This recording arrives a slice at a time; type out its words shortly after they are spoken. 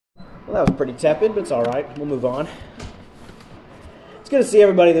Well, that was pretty tepid, but it's all right. We'll move on. It's good to see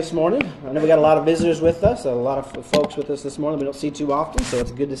everybody this morning. I know we got a lot of visitors with us, a lot of folks with us this morning we don't see too often, so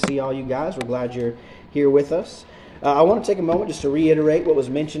it's good to see all you guys. We're glad you're here with us. I want to take a moment just to reiterate what was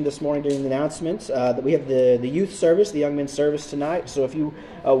mentioned this morning during the announcements, that we have the youth service, the young men's service tonight. So if you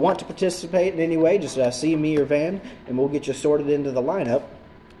want to participate in any way, just see me or Van, and we'll get you sorted into the lineup.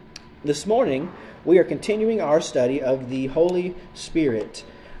 This morning, we are continuing our study of the Holy Spirit.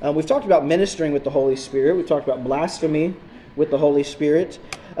 We've talked about ministering with the Holy Spirit. We've talked about blasphemy with the Holy Spirit.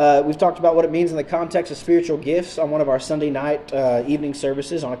 We've talked about what it means in the context of spiritual gifts on one of our Sunday night evening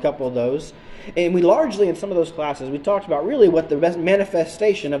services, on a couple of those. And we largely, in some of those classes, we talked about really what the best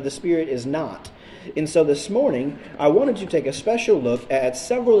manifestation of the Spirit is not. And so this morning, I wanted to take a special look at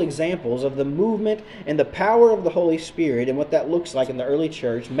several examples of the movement and the power of the Holy Spirit and what that looks like in the early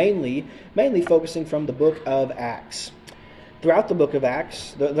church, mainly focusing from the book of Acts. Throughout the book of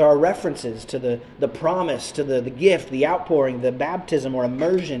Acts, there are references to the promise, to the gift, the outpouring, the baptism or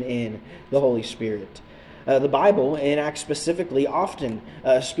immersion in the Holy Spirit. The Bible, in Acts specifically, often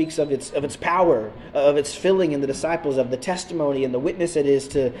speaks of its power, of its filling in the disciples, of the testimony and the witness it is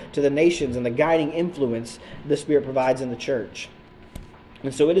to the nations and the guiding influence the Spirit provides in the church.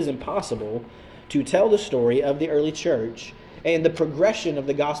 And so it is impossible to tell the story of the early church and the progression of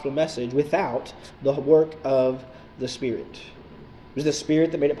the gospel message without the work of the Spirit. It was the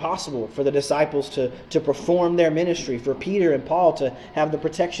Spirit that made it possible for the disciples to perform their ministry, for Peter and Paul to have the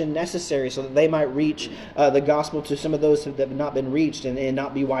protection necessary so that they might reach the gospel to some of those that have not been reached and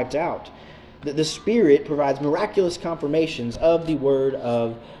not be wiped out. The Spirit provides miraculous confirmations of the word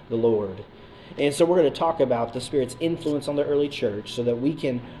of the Lord. And so we're going to talk about the Spirit's influence on the early church so that we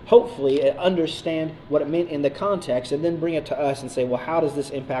can hopefully understand what it meant in the context and then bring it to us and say, well, how does this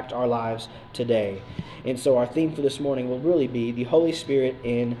impact our lives today? And so our theme for this morning will really be the Holy Spirit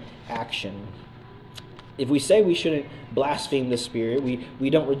in action. If we say we shouldn't blaspheme the Spirit, we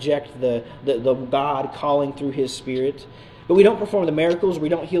don't reject the God calling through His Spirit, but we don't perform the miracles, we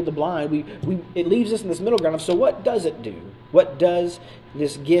don't heal the blind, it leaves us in this middle ground of, so what does it do? What does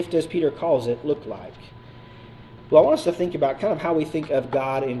this gift, as Peter calls it, look like? Well, I want us to think about kind of how we think of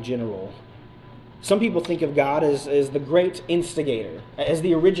God in general. Some people think of God as the great instigator, as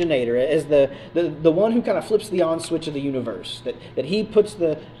the originator, as the one who kind of flips the on switch of the universe, that He puts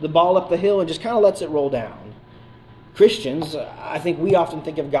the ball up the hill and just kind of lets it roll down. Christians, I think we often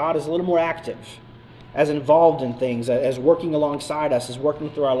think of God as a little more active, as involved in things, as working alongside us, as working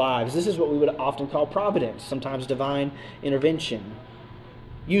through our lives. This is what we would often call providence, sometimes divine intervention,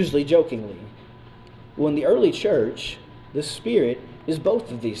 usually jokingly. Well, in the early church, the Spirit is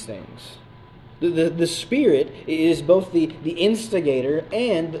both of these things. The Spirit is both the instigator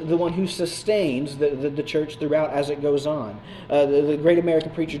and the one who sustains the church throughout as it goes on. The great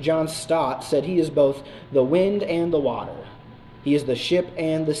American preacher John Stott said He is both the wind and the water. He is the ship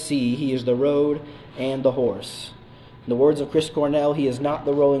and the sea. He is the road and the horse. In the words of Chris Cornell, He is not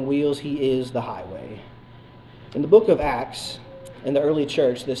the rolling wheels, He is the highway. In the book of Acts, in the early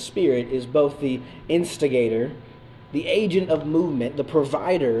church, the Spirit is both the instigator, the agent of movement, the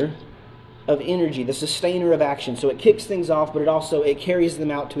provider of energy, the sustainer of action. So it kicks things off, but it carries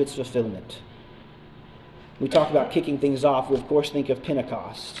them out to its fulfillment. We talk about kicking things off, we of course think of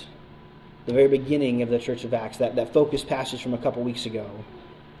Pentecost, the very beginning of the Church of Acts, that focused passage from a couple weeks ago.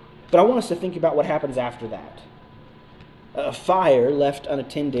 But I want us to think about what happens after that. A fire left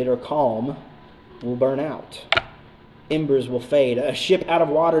unattended or calm will burn out. Embers will fade. A ship out of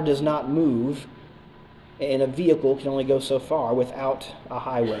water does not move, and a vehicle can only go so far without a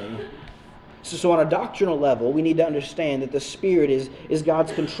highway. So on a doctrinal level, we need to understand that the Spirit is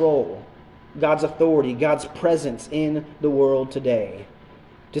God's control, God's authority, God's presence in the world today.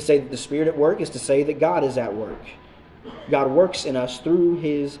 To say that the Spirit at work is to say that God is at work. God works in us through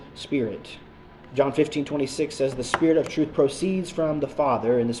His Spirit. John 15:26 says, the Spirit of truth proceeds from the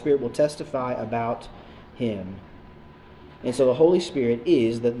Father, and the Spirit will testify about Him. And so the Holy Spirit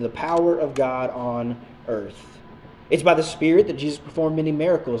is the power of God on earth. It's by the Spirit that Jesus performed many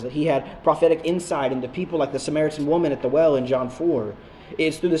miracles, that He had prophetic insight into people like the Samaritan woman at the well in John 4.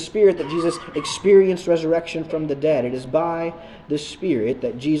 It's through the Spirit that Jesus experienced resurrection from the dead. It is by the Spirit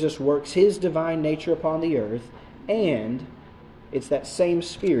that Jesus works His divine nature upon the earth, and it's that same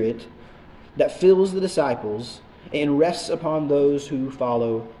Spirit that fills the disciples and rests upon those who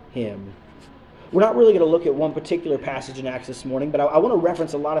follow Him. We're not really going to look at one particular passage in Acts this morning, but I want to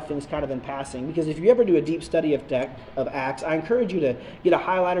reference a lot of things kind of in passing, because if you ever do a deep study of Acts, I encourage you to get a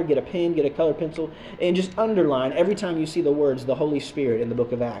highlighter, get a pen, get a colored pencil, and just underline every time you see the words, the Holy Spirit, in the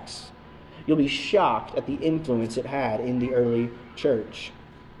book of Acts. You'll be shocked at the influence it had in the early church.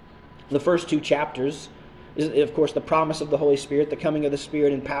 The first two chapters is, of course, the promise of the Holy Spirit, the coming of the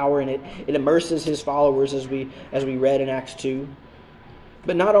Spirit in power, and it immerses his followers as we read in Acts 2.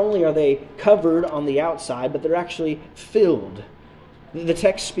 But not only are they covered on the outside, but they're actually filled. The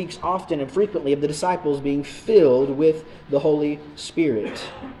text speaks often and frequently of the disciples being filled with the Holy Spirit.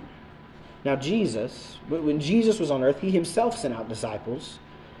 Now Jesus, when Jesus was on earth, he himself sent out disciples.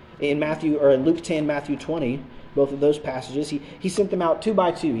 In Luke 10, Matthew 20, both of those passages, he sent them out 2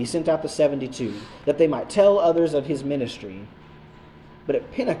 by 2. He sent out the 72, that they might tell others of his ministry. But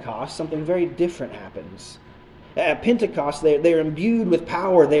at Pentecost, something very different happens. At Pentecost, they're imbued with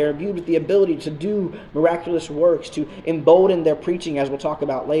power. They're imbued with the ability to do miraculous works, to embolden their preaching, as we'll talk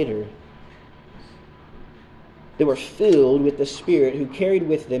about later. They were filled with the Spirit, who carried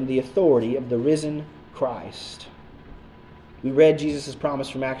with them the authority of the risen Christ. We read Jesus' promise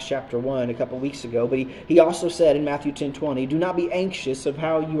from Acts chapter 1 a couple weeks ago, but he also said in Matthew 10:20, "Do not be anxious of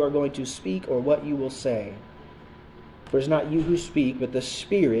how you are going to speak or what you will say. For it is not you who speak, but the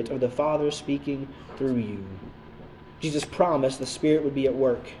Spirit of the Father speaking through you." Jesus promised the Spirit would be at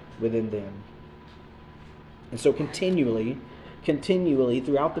work within them. And so continually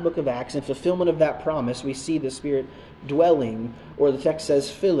throughout the book of Acts, in fulfillment of that promise, we see the Spirit dwelling, or the text says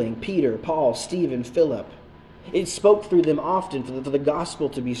filling, Peter, Paul, Stephen, Philip. It spoke through them often for the gospel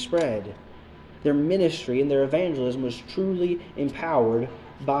to be spread. Their ministry and their evangelism was truly empowered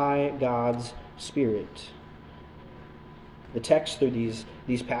by God's Spirit. The text through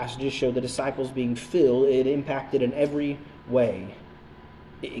these passages show the disciples being filled. It impacted in every way.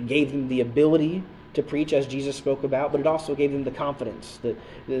 It gave them the ability to preach as Jesus spoke about, but it also gave them the confidence,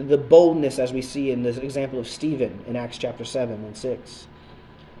 the boldness, as we see in the example of Stephen in Acts chapter 7 and 6.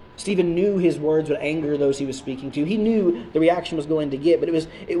 Stephen knew his words would anger those he was speaking to. He knew the reaction was going to get, but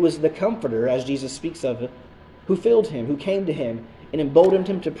it was the Comforter, as Jesus speaks of it, who filled him, who came to him, and emboldened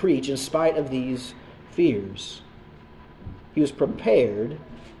him to preach in spite of these fears. He was prepared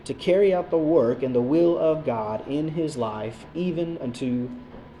to carry out the work and the will of God in his life, even unto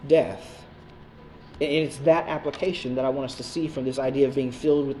death. And it's that application that I want us to see from this idea of being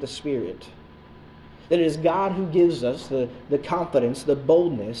filled with the Spirit. That it is God who gives us the confidence, the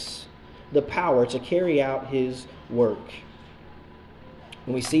boldness, the power to carry out his work.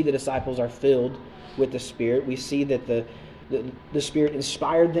 When we see the disciples are filled with the Spirit, we see that the Spirit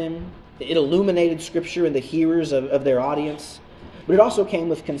inspired them. It illuminated Scripture in the hearers of their audience. But it also came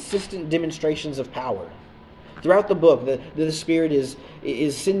with consistent demonstrations of power. Throughout the book, the Spirit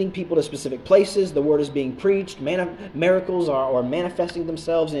is sending people to specific places. The Word is being preached. Miracles are manifesting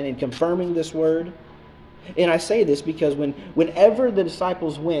themselves and confirming this Word. And I say this because whenever the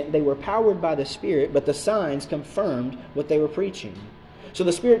disciples went, they were powered by the Spirit, but the signs confirmed what they were preaching. So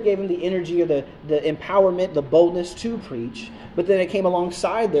the Spirit gave them the energy, or the empowerment, the boldness to preach, but then it came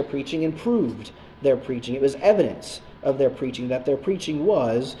alongside their preaching and proved their preaching. It was evidence of their preaching, that their preaching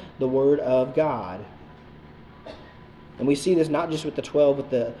was the Word of God. And we see this not just with the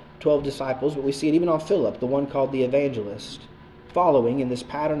 12 disciples, but we see it even on Philip, the one called the evangelist, following in this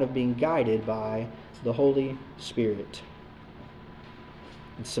pattern of being guided by the Holy Spirit.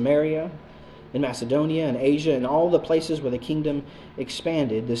 In Samaria, in Macedonia, and Asia, and all the places where the kingdom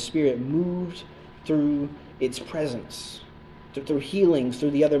expanded, the Spirit moved through its presence, through healings,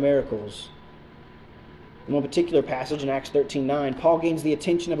 through the other miracles. In one particular passage in Acts 13:9, Paul gains the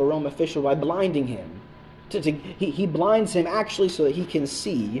attention of a Roman official by blinding him. He blinds him actually so that he can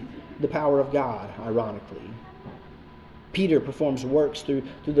see the power of God, ironically. Peter performs works through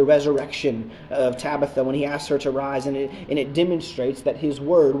the resurrection of Tabitha when he asks her to rise, and it demonstrates that his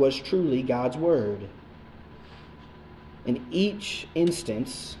word was truly God's word. In each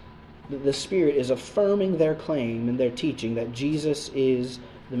instance, the Spirit is affirming their claim and their teaching that Jesus is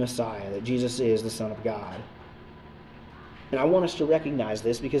the Messiah, that Jesus is the Son of God. And I want us to recognize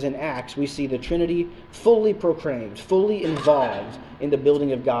this because in Acts we see the Trinity fully proclaimed, fully involved in the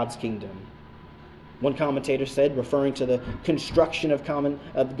building of God's kingdom. One commentator said, referring to the construction of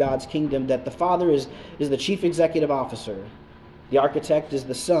God's kingdom, that the Father is the chief executive officer, the architect is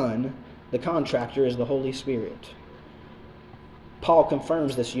the Son, the contractor is the Holy Spirit. Paul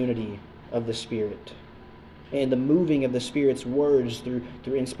confirms this unity of the Spirit and the moving of the Spirit's words through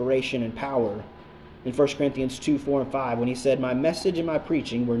inspiration and power. In 1 Corinthians 2, 4, and 5, when he said, "My message and my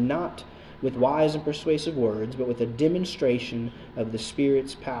preaching were not with wise and persuasive words, but with a demonstration of the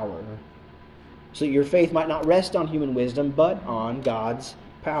Spirit's power, so that your faith might not rest on human wisdom, but on God's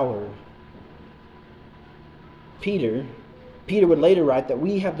power." Peter would later write that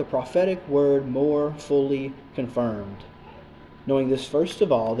we have the prophetic word more fully confirmed, knowing this first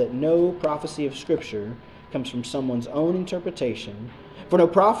of all, that no prophecy of Scripture comes from someone's own interpretation, For no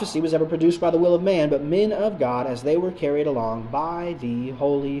prophecy was ever produced by the will of man, but men of God as they were carried along by the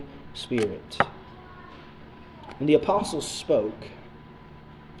Holy Spirit. When the apostles spoke,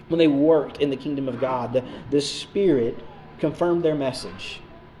 when they worked in the kingdom of God, the Spirit confirmed their message.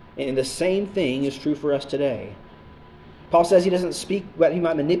 And the same thing is true for us today. Paul says he doesn't speak, he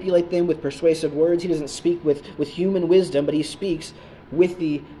might manipulate them with persuasive words. He doesn't speak with human wisdom, but he speaks with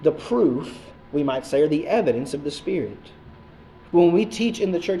the proof, we might say, or the evidence of the Spirit. When we teach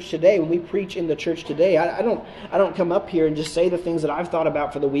in the church today, when we preach in the church today, I don't come up here and just say the things that I've thought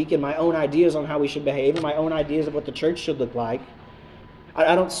about for the week and my own ideas on how we should behave and my own ideas of what the church should look like.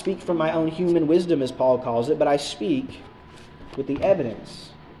 I don't speak from my own human wisdom, as Paul calls it, but I speak with the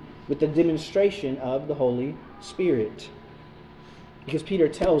evidence, with the demonstration of the Holy Spirit. Because Peter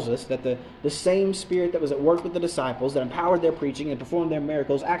tells us that the same Spirit that was at work with the disciples, that empowered their preaching and performed their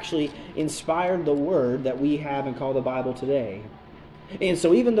miracles, actually inspired the Word that we have and call the Bible today. And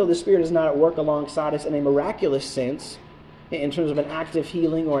so even though the Spirit is not at work alongside us in a miraculous sense, in terms of an active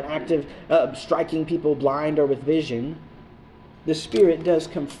healing or an active striking people blind or with vision, the Spirit does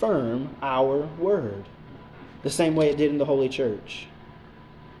confirm our Word, the same way it did in the Holy Church.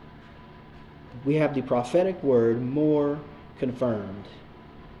 We have the prophetic Word more confirmed.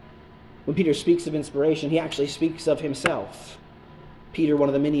 When Peter speaks of inspiration, he actually speaks of himself. Peter, one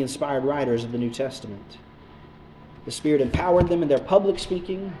of the many inspired writers of the New Testament. The Spirit empowered them in their public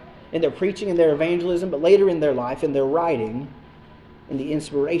speaking, in their preaching, in their evangelism, but later in their life, in their writing, in the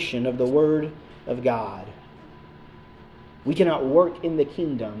inspiration of the Word of God. We cannot work in the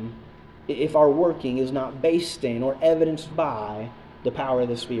kingdom if our working is not based in or evidenced by the power of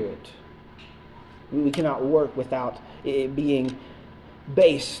the Spirit. We cannot work without it being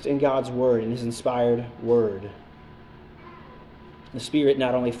based in God's Word, in His inspired Word. The Spirit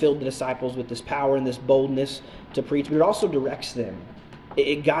not only filled the disciples with this power and this boldness to preach, but it also directs them.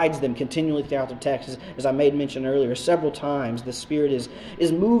 It guides them continually throughout the text. As I made mention earlier, several times the Spirit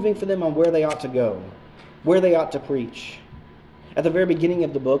is moving for them on where they ought to go, where they ought to preach. At the very beginning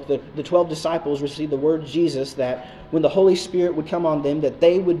of the book, the 12 disciples received the word Jesus that when the Holy Spirit would come on them, that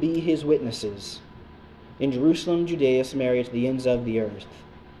they would be His witnesses in Jerusalem, Judea, Samaria, to the ends of the earth.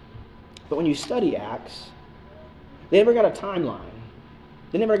 But when you study Acts, they never got a timeline.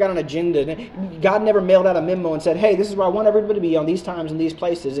 They never got an agenda. God never mailed out a memo and said, hey, this is where I want everybody to be on these times and these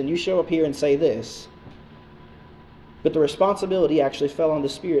places, and you show up here and say this. But the responsibility actually fell on the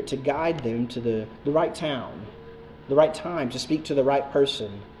Spirit to guide them to the right town, the right time, to speak to the right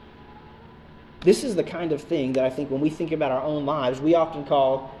person. This is the kind of thing that I think when we think about our own lives, we often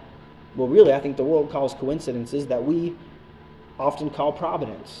call, well, really, I think the world calls coincidences, that we often call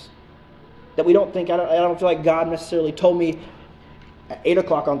providence. That we don't think, I don't feel like God necessarily told me at 8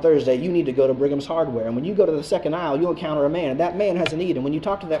 o'clock on Thursday, you need to go to Brigham's Hardware. And when you go to the second aisle, you'll encounter a man. And that man has a need. And when you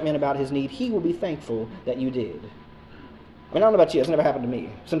talk to that man about his need, he will be thankful that you did. I mean, I don't know about you. It's never happened to me.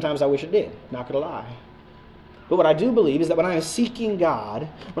 Sometimes I wish it did. Not going to lie. But what I do believe is that when I am seeking God,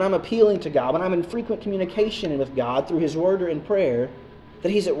 when I'm appealing to God, when I'm in frequent communication with God through His Word or in prayer,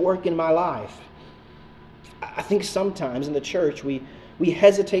 that He's at work in my life. I think sometimes in the church we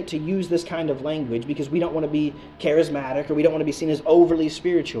hesitate to use this kind of language because we don't want to be charismatic or we don't want to be seen as overly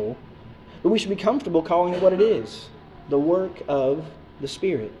spiritual. But we should be comfortable calling it what it is, the work of the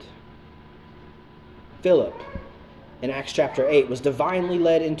Spirit. Philip, in Acts chapter 8, was divinely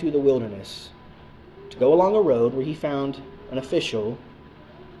led into the wilderness to go along a road where he found an official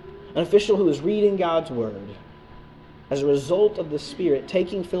who was reading God's Word. As a result of the Spirit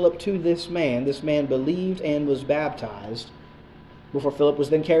taking Philip to this man believed and was baptized before Philip was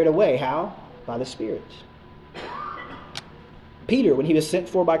then carried away. How? By the Spirit. Peter, when he was sent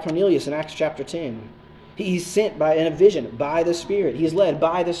for by Cornelius in Acts chapter 10, he's sent in a vision by the Spirit. He's led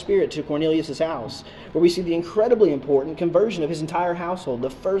by the Spirit to Cornelius' house, where we see the incredibly important conversion of his entire household, the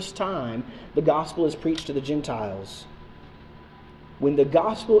first time the gospel is preached to the Gentiles. When the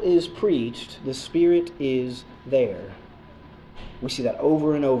gospel is preached, the Spirit is there. We see that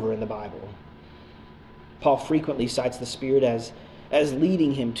over and over in the Bible. Paul frequently cites the Spirit as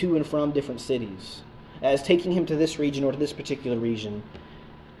leading him to and from different cities, as taking him to this region or to this particular region.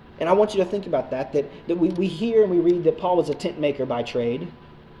 And I want you to think about that we hear and we read that Paul was a tent maker by trade,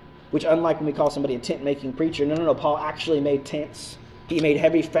 which unlike when we call somebody a tent-making preacher, no, Paul actually made tents. He made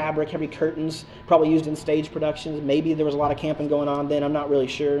heavy fabric, heavy curtains, probably used in stage productions. Maybe there was a lot of camping going on then, I'm not really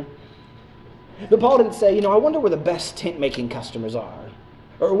sure. But Paul didn't say, I wonder where the best tent-making customers are.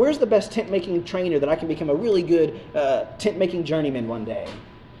 Or where's the best tent-making trainer that I can become a really good tent-making journeyman one day.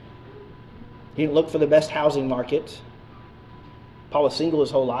 He didn't look for the best housing market. Paul was single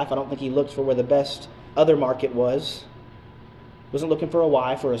his whole life. I don't think he looked for where the best other market was. Wasn't looking for a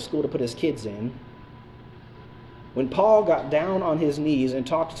wife or a school to put his kids in. When Paul got down on his knees and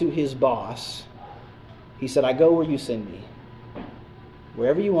talked to his boss, he said, I go where you send me.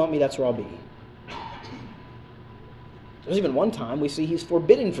 Wherever you want me, that's where I'll be. There's even one time we see he's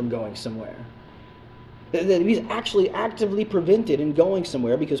forbidden from going somewhere. That he's actually actively prevented in going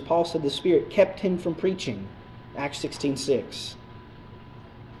somewhere because Paul said the Spirit kept him from preaching. Acts 16:6.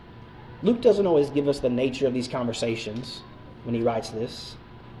 Luke doesn't always give us the nature of these conversations when he writes this.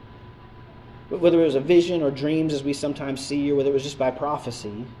 Whether it was a vision or dreams as we sometimes see, or whether it was just by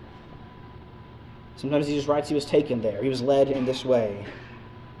prophecy. Sometimes he just writes he was taken there. He was led in this way.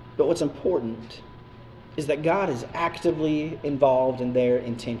 But what's important is that God is actively involved in their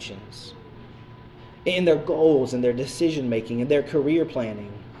intentions, in their goals, in their decision making, in their career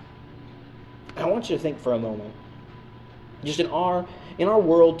planning. And I want you to think for a moment, just in our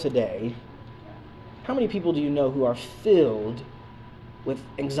world today, how many people do you know who are filled with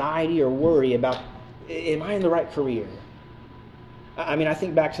anxiety or worry about, am I in the right career? I mean, I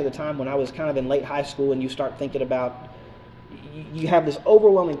think back to the time when I was kind of in late high school and you start thinking about, you have this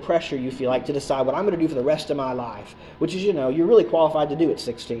overwhelming pressure, you feel like, to decide what I'm going to do for the rest of my life, which is, you're really qualified to do at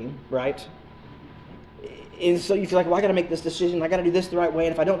 16, right? And so you feel like, well, I got to make this decision, I got to do this the right way,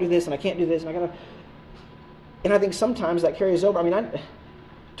 and if I don't do this, and I can't do this, and I think sometimes that carries over. I mean, I'm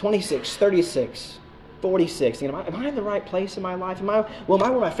 26, 36, 46, am I in the right place in my life? Am I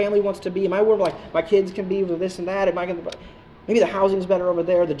where my family wants to be? Am I where my kids can be with this and that? Maybe the housing's better over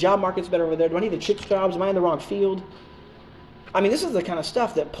there, the job market's better over there. Do I need to switch jobs? Am I in the wrong field? I mean, this is the kind of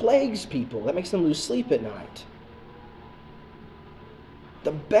stuff that plagues people, that makes them lose sleep at night.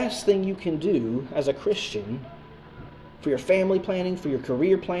 The best thing you can do as a Christian for your family planning, for your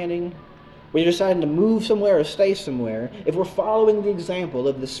career planning, when you're deciding to move somewhere or stay somewhere, if we're following the example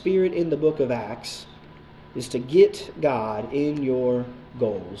of the Spirit in the book of Acts, is to get God in your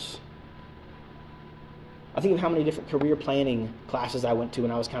goals. I think of how many different career planning classes I went to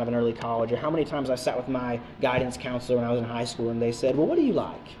when I was kind of in early college, or how many times I sat with my guidance counselor when I was in high school and they said, well, what do you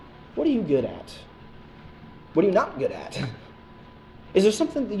like? What are you good at? What are you not good at? Is there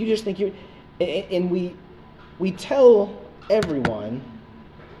something that you just think and we tell everyone,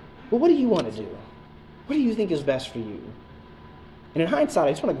 well, what do you want to do? What do you think is best for you? And in hindsight,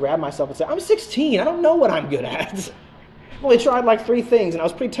 I just want to grab myself and say, I'm 16. I don't know what I'm good at. I've only tried like 3 things, and I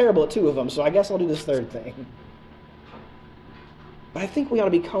was pretty terrible at 2 of them, so I guess I'll do this 3rd thing. But I think we ought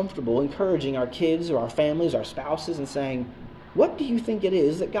to be comfortable encouraging our kids or our families, our spouses, and saying, what do you think it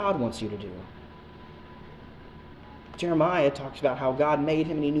is that God wants you to do? Jeremiah talks about how God made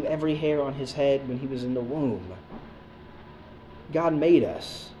him and he knew every hair on his head when he was in the womb. God made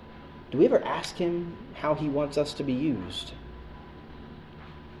us. Do we ever ask him how he wants us to be used?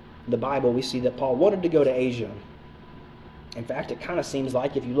 In the Bible, we see that Paul wanted to go to Asia. In fact, it kind of seems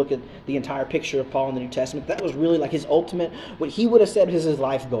like, if you look at the entire picture of Paul in the New Testament, that was really like his ultimate, what he would have said was his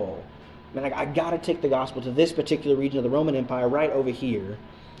life goal. I mean, I got to take the gospel to this particular region of the Roman Empire right over here.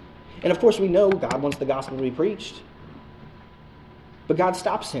 And of course, we know God wants the gospel to be preached. But God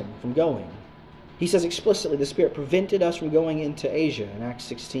stops him from going. He says explicitly, the Spirit prevented us from going into Asia in Acts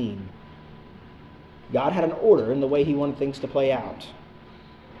 16. God had an order in the way he wanted things to play out.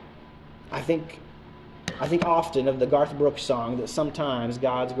 I think often of the Garth Brooks song that sometimes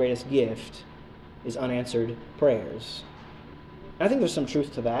God's greatest gift is unanswered prayers. And I think there's some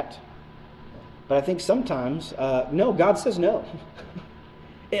truth to that. But I think sometimes, no, God says no.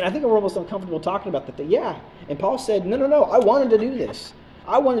 And I think we're almost uncomfortable talking about that. Yeah. And Paul said, no, I wanted to do this.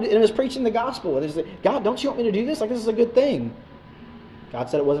 And it was preaching the gospel. And like, God, don't you want me to do this? Like, this is a good thing. God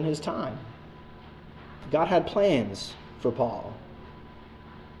said it wasn't his time. God had plans for Paul.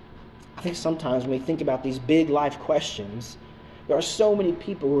 I think sometimes when we think about these big life questions, there are so many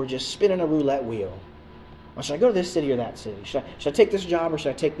people who are just spinning a roulette wheel. Well, should I go to this city or that city? Should I take this job or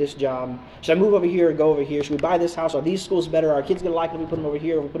should I take this job? Should I move over here or go over here? Should we buy this house? Are these schools better? Are our kids going to like it if we put them over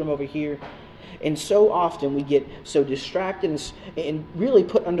here or we put them over here? And so often we get so distracted and really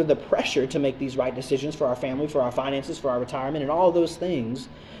put under the pressure to make these right decisions for our family, for our finances, for our retirement, and all of those things,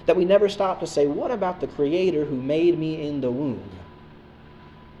 that we never stop to say, what about the Creator who made me in the womb?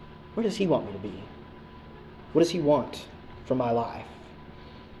 Where does he want me to be? What does he want for my life?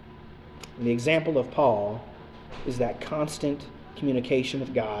 And the example of Paul is that constant communication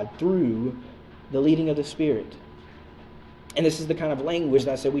with God through the leading of the Spirit. And this is the kind of language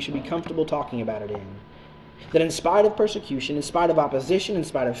that I said we should be comfortable talking about it in. That in spite of persecution, in spite of opposition, in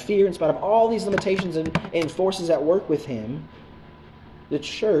spite of fear, in spite of all these limitations and forces at work with him, the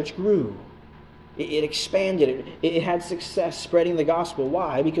church grew. It expanded. It had success spreading the gospel.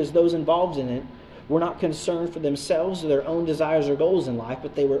 Why? Because those involved in it were not concerned for themselves or their own desires or goals in life,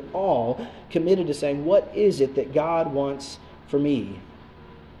 but they were all committed to saying, what is it that God wants for me?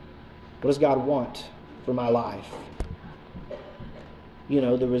 What does God want for my life? You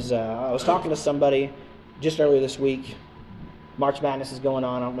know, I was talking to somebody just earlier this week. March Madness is going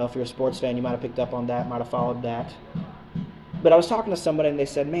on. I don't know if you're a sports fan. You might have picked up on that, might have followed that. But I was talking to somebody and they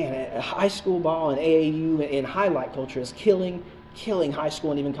said, man, high school ball and AAU and highlight culture is killing high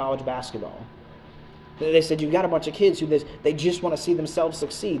school and even college basketball. They said you've got a bunch of kids who they just want to see themselves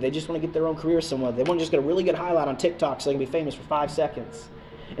succeed. They just want to get their own career somewhere. They want to just get a really good highlight on TikTok so they can be famous for 5 seconds.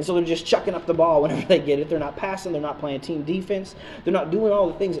 And so they're just chucking up the ball whenever they get it. They're not passing. They're not playing team defense. They're not doing all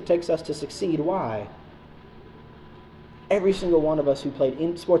the things it takes us to succeed. Why? Every single one of us who played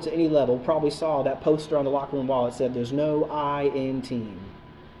in sports at any level probably saw that poster on the locker room wall that said, there's no I in team.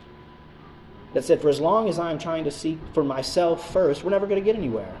 That said, for as long as I'm trying to seek for myself first, we're never going to get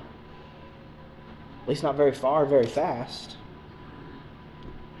anywhere. At least not very far, very fast.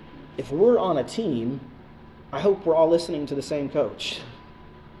 If we're on a team, I hope we're all listening to the same coach.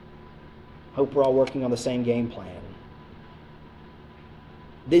 I hope we're all working on the same game plan.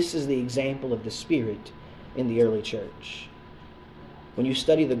 This is the example of the Spirit in the early church. When you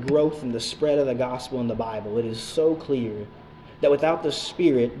study the growth and the spread of the gospel in the Bible, it is so clear that without the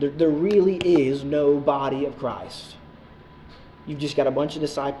Spirit, there really is no body of Christ. You've just got a bunch of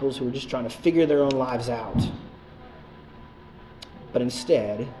disciples who are just trying to figure their own lives out. But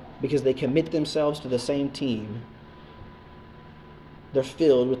instead, because they commit themselves to the same team, they're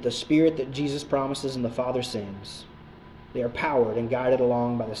filled with the Spirit that Jesus promises and the Father sends. They are powered and guided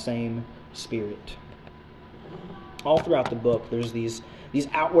along by the same Spirit. All throughout the book, there's these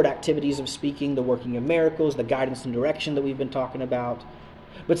outward activities of speaking, the working of miracles, the guidance and direction that we've been talking about.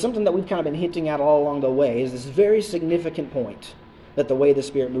 But something that we've kind of been hinting at all along the way is this very significant point that the way the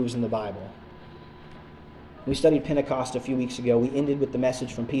Spirit moves in the Bible. We studied Pentecost a few weeks ago. We ended with the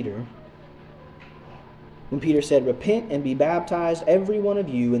message from Peter. When Peter said, repent and be baptized, every one of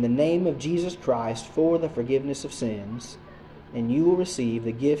you, in the name of Jesus Christ for the forgiveness of sins, and you will receive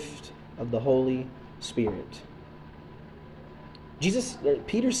the gift of the Holy Spirit.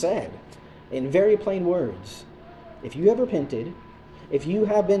 Peter said, in very plain words, if you have repented, if you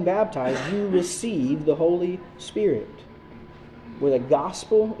have been baptized, you receive the Holy Spirit. Where the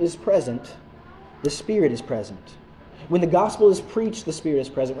gospel is present, the Spirit is present. When the gospel is preached, the Spirit is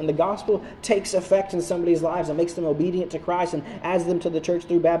present. When the gospel takes effect in somebody's lives and makes them obedient to Christ and adds them to the church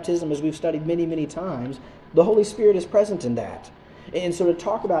through baptism, as we've studied many, many times, the Holy Spirit is present in that. And so to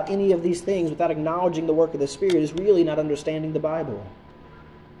talk about any of these things without acknowledging the work of the Spirit is really not understanding the Bible.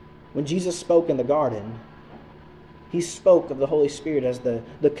 When Jesus spoke in the garden, he spoke of the Holy Spirit as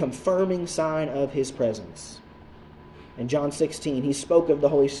the confirming sign of his presence. In John 16, he spoke of the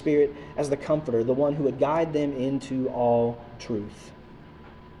Holy Spirit as the comforter, the one who would guide them into all truth.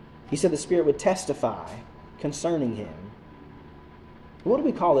 He said the Spirit would testify concerning him. What do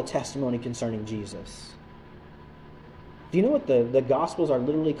we call the testimony concerning Jesus? Do you know what the Gospels are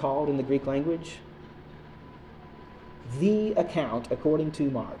literally called in the Greek language? The account according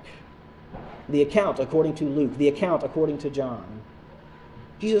to Mark. The account according to Luke. The account according to John.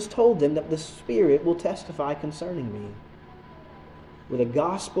 Jesus told them that the Spirit will testify concerning me. Where the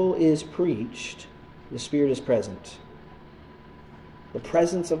gospel is preached, the Spirit is present. The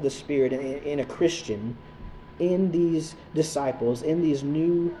presence of the Spirit in a Christian, in these disciples, in these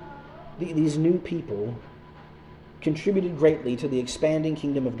new people, contributed greatly to the expanding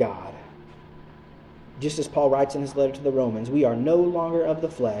kingdom of God. Just as Paul writes in his letter to the Romans, we are no longer of the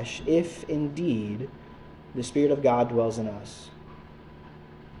flesh, if indeed the Spirit of God dwells in us.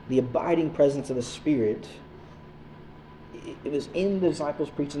 The abiding presence of the Spirit, it was in the disciples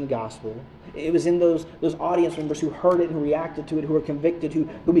preaching the gospel. It was in those audience members who heard it and who reacted to it, who were convicted,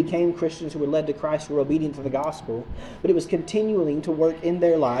 who became Christians, who were led to Christ, who were obedient to the gospel. But it was continuing to work in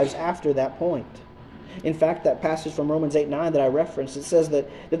their lives after that point. In fact, that passage from Romans 8:9 that I referenced, it says that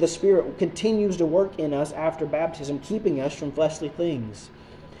the Spirit continues to work in us after baptism, keeping us from fleshly things.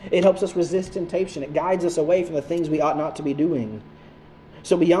 It helps us resist temptation. It guides us away from the things we ought not to be doing.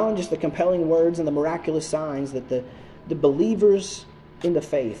 So beyond just the compelling words and the miraculous signs that the believers in the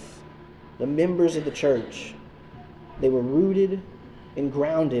faith, the members of the church, they were rooted and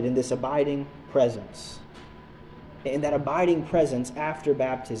grounded in this abiding presence. And that abiding presence after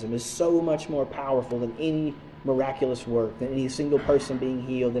baptism is so much more powerful than any miraculous work, than any single person being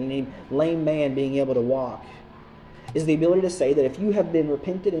healed, than any lame man being able to walk. Is the ability to say that if you have been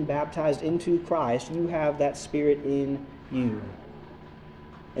repented and baptized into Christ, you have that Spirit in you.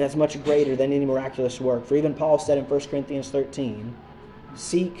 And that's much greater than any miraculous work. For even Paul said in 1 Corinthians 13,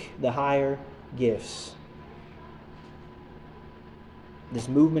 seek the higher gifts. This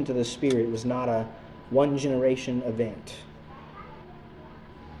movement of the Spirit was not a one-generation event.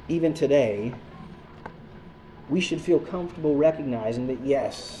 Even today, we should feel comfortable recognizing that,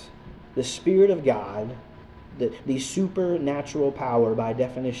 yes, the Spirit of God, the supernatural power by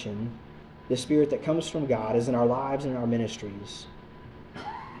definition, the Spirit that comes from God, is in our lives and in our ministries.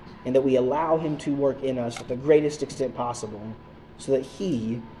 And that we allow Him to work in us to the greatest extent possible so that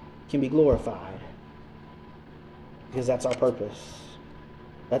He can be glorified. Because that's our purpose.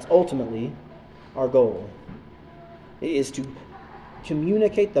 That's ultimately our goal. It is to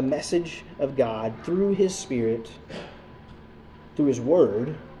communicate the message of God through His Spirit, through His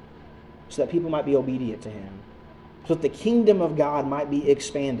Word, so that people might be obedient to Him. So that the kingdom of God might be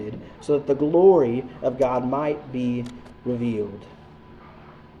expanded, so that the glory of God might be revealed.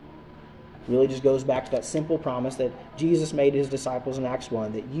 It really just goes back to that simple promise that Jesus made to His disciples in Acts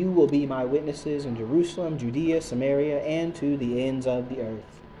 1, that you will be my witnesses in Jerusalem, Judea, Samaria, and to the ends of the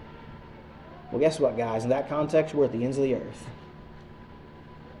earth. Well, guess what, guys? In that context, we're at the ends of the earth.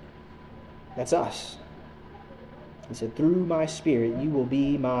 That's us. He said, through my Spirit, you will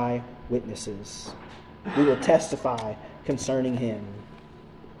be my witnesses. We will testify concerning Him.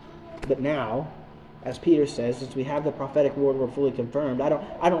 But now, as Peter says, since we have the prophetic word, we're fully confirmed. I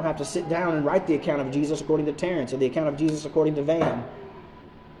don't have to sit down and write the account of Jesus according to Terrence or the account of Jesus according to Van.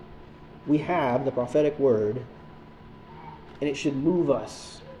 We have the prophetic word, and it should move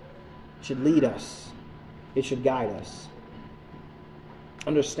us. It should lead us. It should guide us.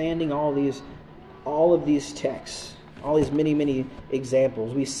 Understanding all of these texts, all these many, many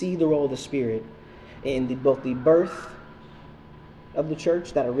examples, we see the role of the Spirit in both the birth of the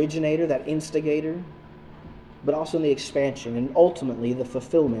church, that originator, that instigator, but also in the expansion and ultimately the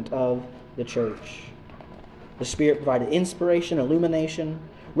fulfillment of the church. The Spirit provided inspiration, illumination,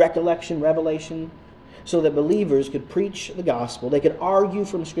 recollection, revelation, so that believers could preach the gospel. They could argue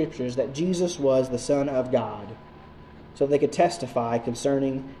from Scriptures that Jesus was the Son of God, so they could testify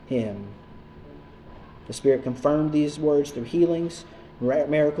concerning Him. The Spirit confirmed these words through healings,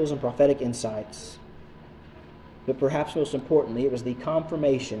 miracles, and prophetic insights. But perhaps most importantly, it was the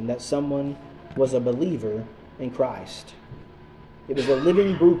confirmation that someone was a believer in Christ. It was a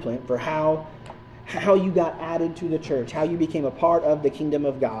living blueprint for how you got added to the church, how you became a part of the kingdom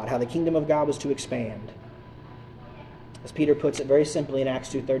of God, how the kingdom of God was to expand. As Peter puts it very simply in Acts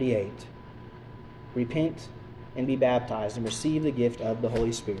 2:38, repent and be baptized and receive the gift of the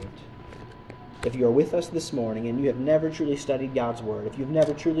Holy Spirit. If you are with us this morning and you have never truly studied God's Word, if you've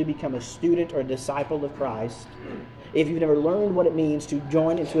never truly become a student or a disciple of Christ, if you've never learned what it means to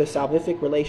join into a salvific relationship